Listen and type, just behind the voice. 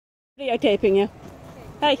Videotaping you.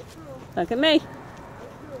 Hey, look at me.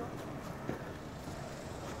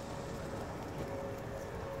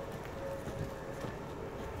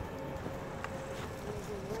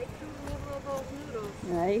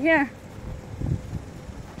 Right here.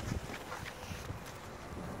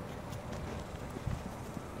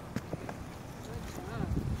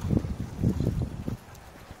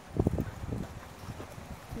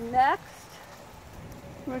 Next,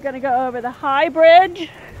 we're going to go over the High Bridge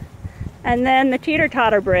and then the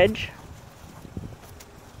Teeter-Totter Bridge.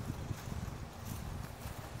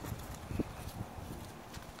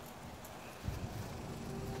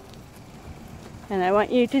 And I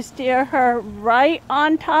want you to steer her right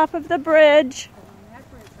on top of the bridge.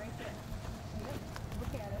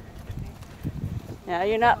 Now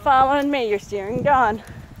you're not following me, you're steering Dawn.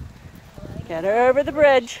 Get her over the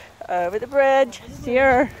bridge,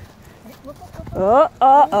 steer her. Oh,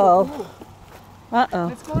 uh-oh. Uh-oh.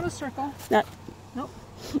 Let's go in a circle. No. Nope.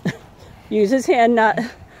 Use his hand,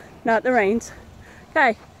 not the reins.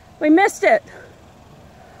 Okay, we missed it.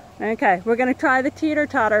 Okay, we're going to try the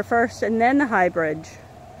Teeter-Totter first and then the High Bridge.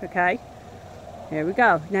 Okay? Here we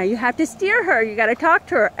go. Now you have to steer her. You got to talk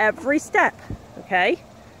to her every step. Okay?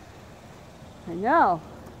 I know.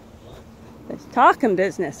 It's talking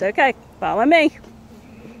business. Okay, follow me.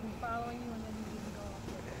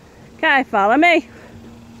 Okay, follow me.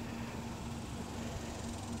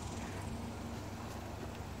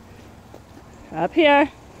 Up here.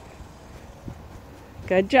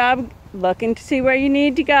 Good job looking to see where you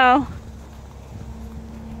need to go.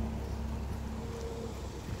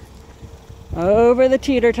 Over the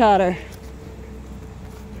Teeter-Totter.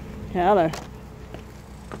 Tell her.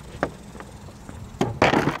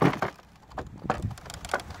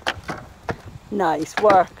 Nice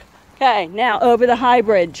work. Okay, now over the High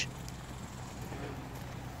Bridge.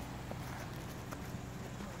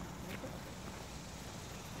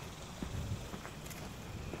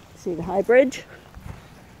 See the High Bridge?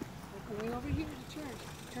 Going over here to turn.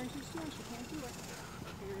 Turn too slow, she can't do it.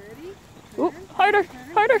 Are you ready? Oop, harder,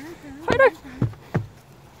 harder, harder.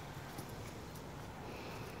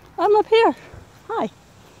 I'm up here. Hi.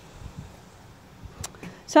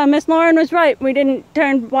 So Miss Lauren was right. We didn't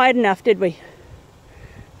turn wide enough, did we?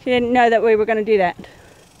 She didn't know that we were going to do that.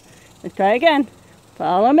 Let's try again.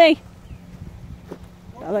 Follow me.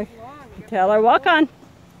 Tell her walk on.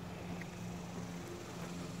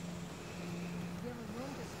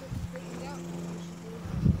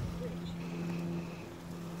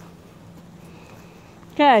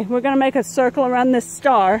 Okay, we're going to make a circle around this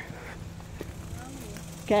star.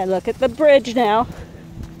 Okay, look at the bridge now.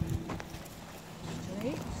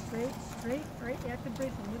 Straight, straight, straight, right at the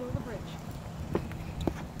bridge, in the middle of the bridge.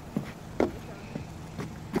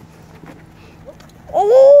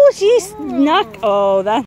 Oh, she snuck. Oh, that.